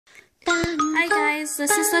Hi guys,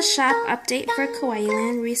 this is the shop update for Kawaii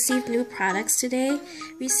Land. Received new products today.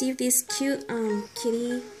 Received these cute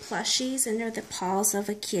kitty plushies, and they're the paws of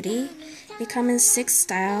a kitty. They come in 6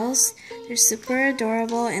 styles. They're super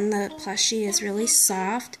adorable and the plushie is really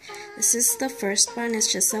soft. This is the first one.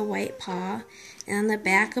 It's just a white paw. And on the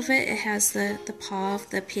back of it, it has the paw of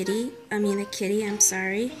the kitty, and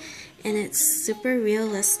it's super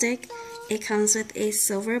realistic. It comes with a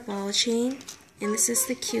silver ball chain. And this is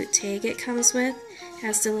the cute tag it comes with. It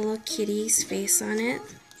has the little kitty's face on it.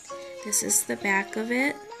 This is the back of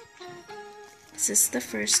it. This is the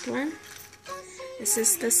first one. This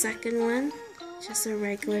is the second one, just a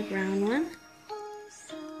regular brown one.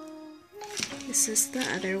 This is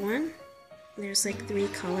the other one. There's like 3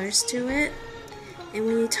 colors to it. And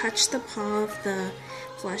when you touch the paw of the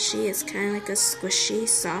plushie, it's kind of like a squishy,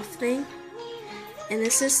 soft thing. And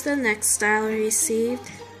this is the next style I received.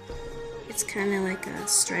 It's kind of like a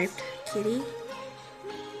striped kitty.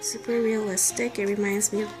 Super realistic. It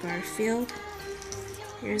reminds me of Garfield.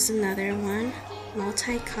 Here's another one.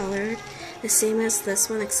 Multicolored. The same as this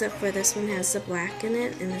one, except for this one has the black in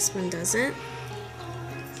it and this one doesn't.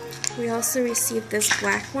 We also received this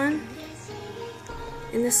black one.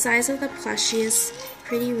 And the size of the plushie is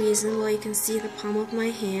pretty reasonable. You can see the palm of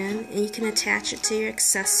my hand, and you can attach it to your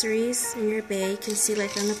accessories in your bag. You can see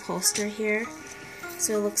like on the poster here.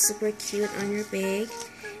 So it looks super cute on your bag.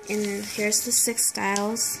 And then here's the 6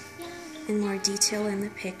 styles in more detail in the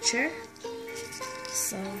picture.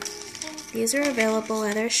 So these are available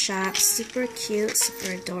at our shop. Super cute,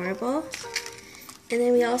 super adorable. And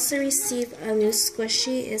then we also received a new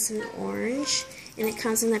squishy. It's an orange. And it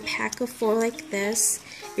comes in a pack of 4 like this.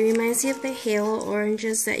 It reminds me of the halo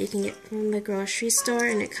oranges that you can get from the grocery store.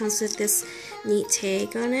 And it comes with this neat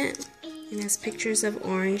tag on it. And it has pictures of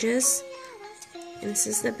oranges. And this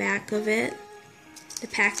is the back of it. The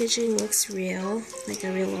packaging looks real, like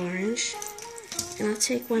a real orange. And I'll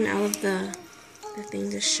take one out of the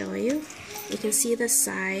thing to show you. You can see the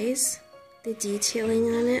size, the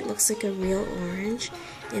detailing on it looks like a real orange.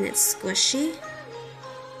 And it's squishy. You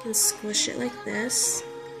can squish it like this.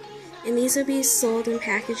 And these will be sold in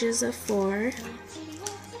packages of 4.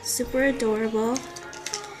 Super adorable.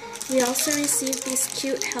 We also received these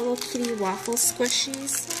cute Hello Kitty waffle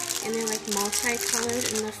squishies. And they're like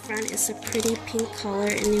multicolored. In the front it's a pretty pink color,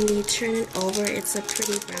 and then when you turn it over it's a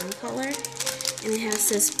pretty brown color. And it has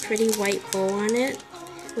this pretty white bow on it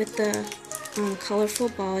with the colorful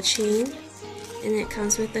ball chain. And it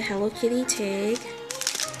comes with the Hello Kitty tag.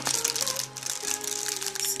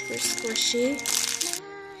 Super squishy.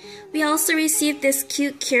 We also received this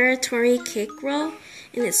cute Kiratori cake roll.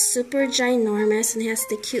 And it's super ginormous and has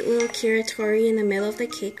the cute little Kiratori in the middle of the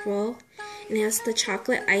cake roll. And it has the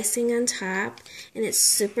chocolate icing on top, and it's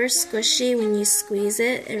super squishy. When you squeeze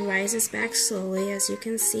it, it rises back slowly, as you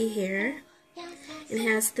can see here. It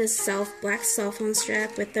has this black cell phone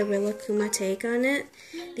strap with the Rilakkuma tag on it.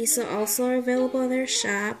 These are also available at their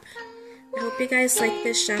shop. I hope you guys like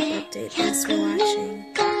this shop update. Thanks for watching.